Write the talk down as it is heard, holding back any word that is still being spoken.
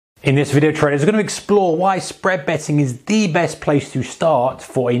In this video, traders, we're going to explore why spread betting is the best place to start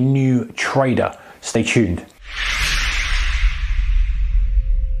for a new trader. Stay tuned.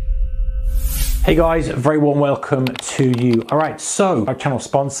 Hey guys, very warm welcome to you. All right, so our channel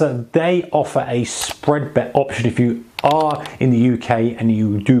sponsor, they offer a spread bet option. If you are in the UK and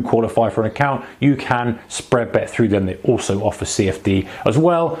you do qualify for an account, you can spread bet through them. They also offer CFD as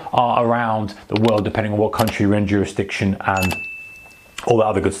well around the world, depending on what country you're in, jurisdiction, and all that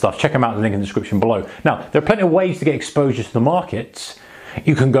other good stuff. Check them out, the link in the description below. Now, there are plenty of ways to get exposure to the markets.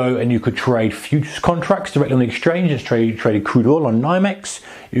 You can go and you could trade futures contracts directly on the exchange. It's traded crude oil on NYMEX.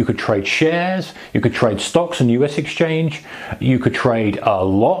 You could trade shares. You could trade stocks on US exchange. You could trade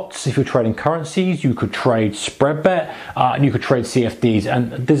lots if you're trading currencies. You could trade spread bet, and you could trade CFDs.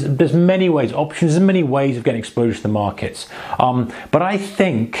 And there's many ways, options, and many ways of getting exposure to the markets. But I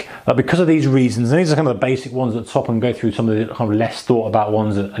think because of these reasons, and these are kind of the basic ones at the top, and go through some of the kind of less thought about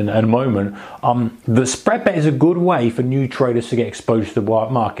ones in a moment. The spread bet is a good way for new traders to get exposure to the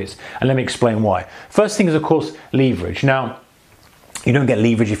markets, and let me explain why. First thing is, of course, leverage. Now, you don't get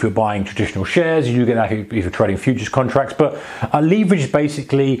leverage if you're buying traditional shares. You do get that if you're trading futures contracts. But leverage is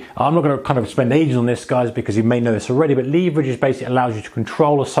basically, I'm not going to kind of spend ages on this, guys, because you may know this already, but leverage is basically allows you to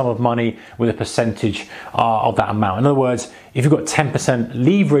control a sum of money with a percentage of that amount. In other words, if you've got 10%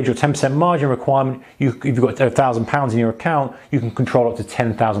 leverage or 10% margin requirement, if you've got £1,000 in your account, you can control up to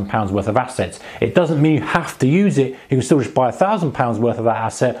 £10,000 worth of assets. It doesn't mean you have to use it. You can still just buy £1,000 worth of that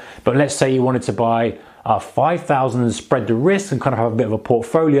asset. But let's say you wanted to buy 5,000 and spread the risk and kind of have a bit of a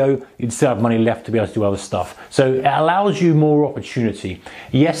portfolio, you'd still have money left to be able to do other stuff. So it allows you more opportunity.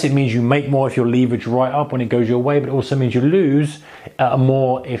 Yes, it means you make more if your leverage right up when it goes your way, but it also means you lose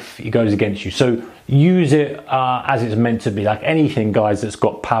more if it goes against you. So use it as it's meant to be. Like anything, guys, that's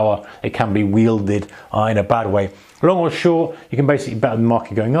got power, it can be wielded in a bad way. Long or short, you can basically bet on the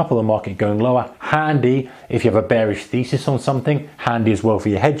market going up or the market going lower. Handy if you have a bearish thesis on something. Handy as well for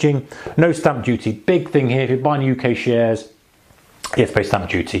your hedging. No stamp duty. Big thing here, if you're buying UK shares, you have to pay stamp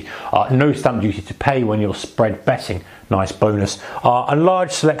duty. No stamp duty to pay when you're spread betting. Nice bonus. A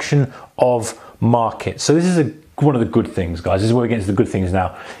large selection of markets. So this is one of the good things, guys. This is where we get into the good things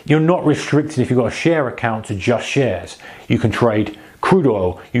now. You're not restricted if you've got a share account to just shares. You can trade crude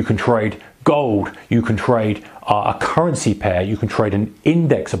oil. You can trade gold. You can trade a currency pair. You can trade an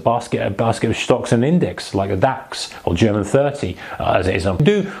index, a basket of stocks, and index like a DAX or German 30 as it is.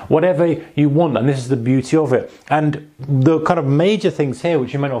 Do whatever you want, and this is the beauty of it. And the kind of major things here,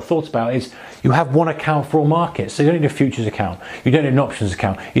 which you may not have thought about, is you have one account for all markets. So you don't need a futures account. You don't need an options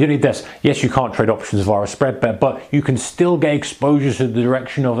account. You don't need this. Yes, you can't trade options via a spread bet, but you can still get exposure to the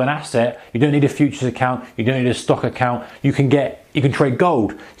direction of an asset. You don't need a futures account. You don't need a stock account. You can trade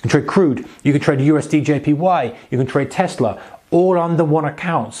gold, you can trade crude, you can trade USD JPY, you can trade Tesla, all under one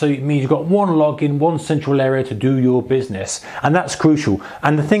account. So it means you've got one login, one central area to do your business. And that's crucial.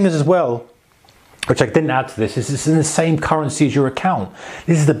 And the thing is as well, which I didn't add to this, is it's in the same currency as your account.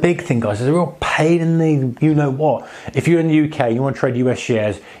 This is the big thing, guys. It's a real pain in the you know what. If you're in the UK, you want to trade US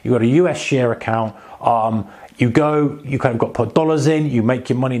shares, you've got a US share account, you kind of got to put dollars in, you make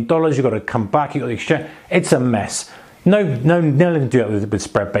your money in dollars, you've got to come back, you've got to exchange. It's a mess. Nothing to do with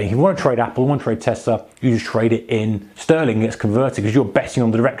spread betting. If you want to trade Apple, you want to trade Tesla, you just trade it in sterling. It gets converted because you're betting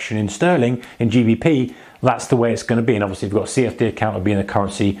on the direction in sterling, in GBP. That's the way it's going to be. And obviously, if you've got a CFD account, it'll be in the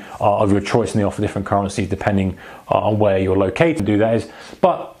currency of your choice, and they offer different currencies depending on where you're located. Do that is,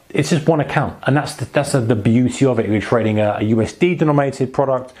 but it's just one account, and that's the beauty of it. You're trading a USD denominated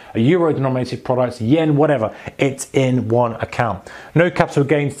product, a euro denominated product, yen, whatever. It's in one account. No capital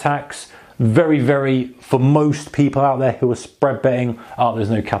gains tax. Very, for most people out there who are spread betting,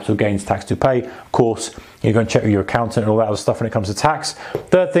 there's no capital gains tax to pay. Of course, you're going to check with your accountant and all that other stuff when it comes to tax.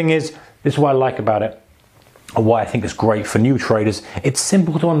 Third thing is, this is what I like about it, and why I think it's great for new traders. It's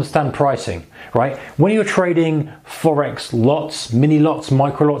simple to understand pricing, right? When you're trading forex lots, mini lots,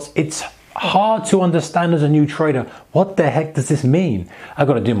 micro lots, it's hard to understand as a new trader. What the heck does this mean? I've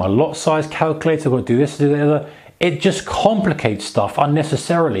got to do my lot size calculator, I've got to do this, do the other. It just complicates stuff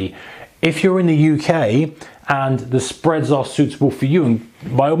unnecessarily. If you're in the UK and the spreads are suitable for you,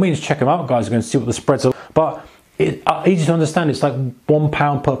 and by all means check them out, guys, you're going to see what the spreads are. But it's easy to understand. It's like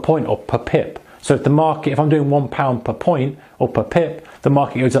 £1 per point or per pip. So if I'm doing £1 per point or per pip, the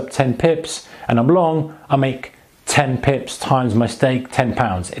market goes up 10 pips and I'm long, I make 10 pips times my stake,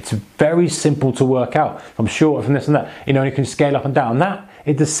 £10. It's very simple to work out. If I'm short from this and that, you can scale up and down. That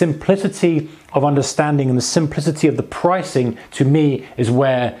is the simplicity of understanding, and the simplicity of the pricing, to me, is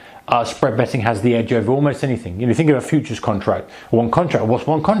where spread betting has the edge over almost anything. You know, think of a futures contract. One contract, what's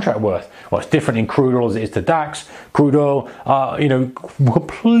one contract worth? Well, it's different in crude oil as it is to DAX. Crude oil, you know,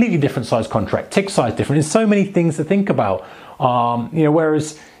 completely different size contract. Tick size different. There's so many things to think about. You know,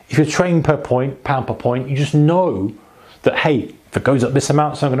 whereas if you're trading per point, pound per point, you just know that, hey, if it goes up this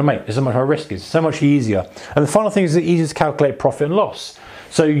amount, so I'm going to make. This is how much my risk is. So much easier. And the final thing is it's easier to calculate profit and loss.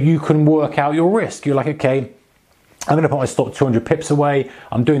 So you can work out your risk. You're like, okay, I'm going to put my stock 200 pips away.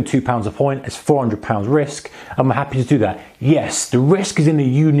 I'm doing £2 a point. It's £400 risk. I'm happy to do that. Yes, the risk is in the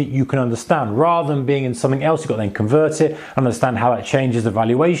unit you can understand rather than being in something else. You've got to then convert it, understand how that changes the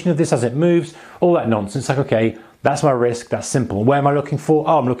valuation of this as it moves, all that nonsense. Like, okay, that's my risk. That's simple. Where am I looking for?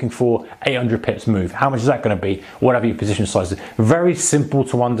 Oh, I'm looking for 800 pips move. How much is that going to be? Whatever your position size is. Very simple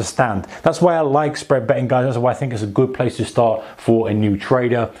to understand. That's why I like spread betting, guys. That's why I think it's a good place to start for a new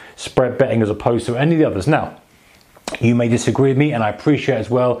trader. Spread betting as opposed to any of the others. Now, you may disagree with me, and I appreciate as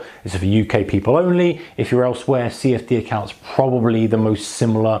well, this is for UK people only. If you're elsewhere, CFD account's probably the most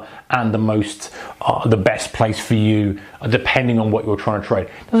similar and the most, the best place for you, depending on what you're trying to trade.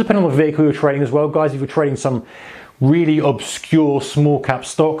 It does depend on the vehicle you're trading as well, guys. If you're trading some really obscure small cap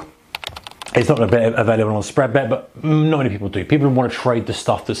stock, it's not available on spread bet, but not many people do. People want to trade the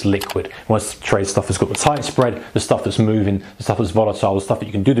stuff that's liquid. Want to trade stuff that's got the tight spread, the stuff that's moving, the stuff that's volatile, the stuff that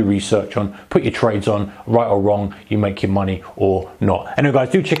you can do the research on, put your trades on, right or wrong, you make your money or not. Anyway, guys,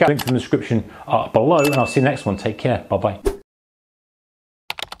 do check out the links in the description below, and I'll see you next one. Take care. Bye-bye.